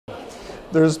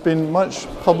There's been much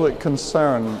public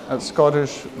concern at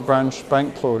Scottish branch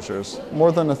bank closures,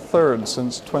 more than a third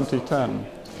since 2010.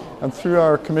 And through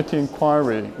our committee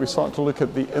inquiry, we sought to look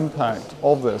at the impact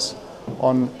of this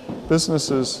on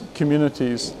businesses,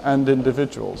 communities and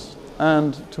individuals,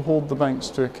 and to hold the banks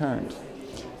to account.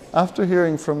 After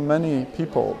hearing from many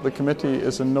people, the committee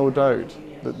is in no doubt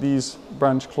that these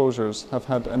branch closures have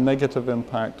had a negative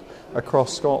impact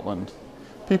across Scotland.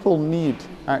 People need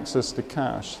access to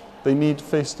cash. They need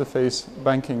face-to-face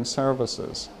banking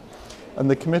services. And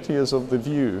the committee is of the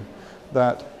view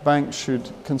that banks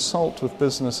should consult with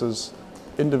businesses,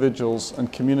 individuals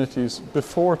and communities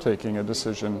before taking a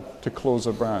decision to close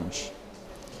a branch.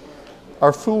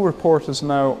 Our full report is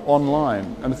now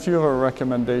online, and a few of our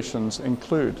recommendations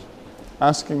include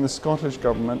asking the Scottish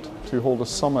Government to hold a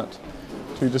summit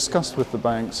to discuss with the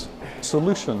banks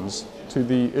solutions to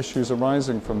the issues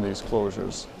arising from these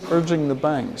closures, urging the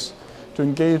banks to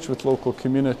engage with local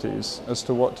communities as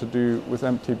to what to do with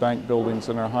empty bank buildings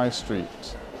in our high street,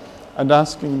 and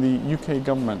asking the UK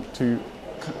Government to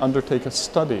undertake a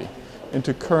study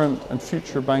into current and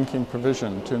future banking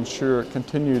provision to ensure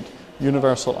continued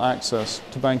universal access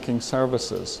to banking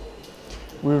services.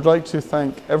 We would like to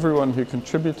thank everyone who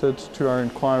contributed to our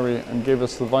inquiry and gave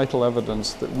us the vital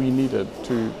evidence that we needed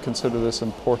to consider this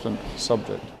important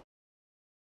subject.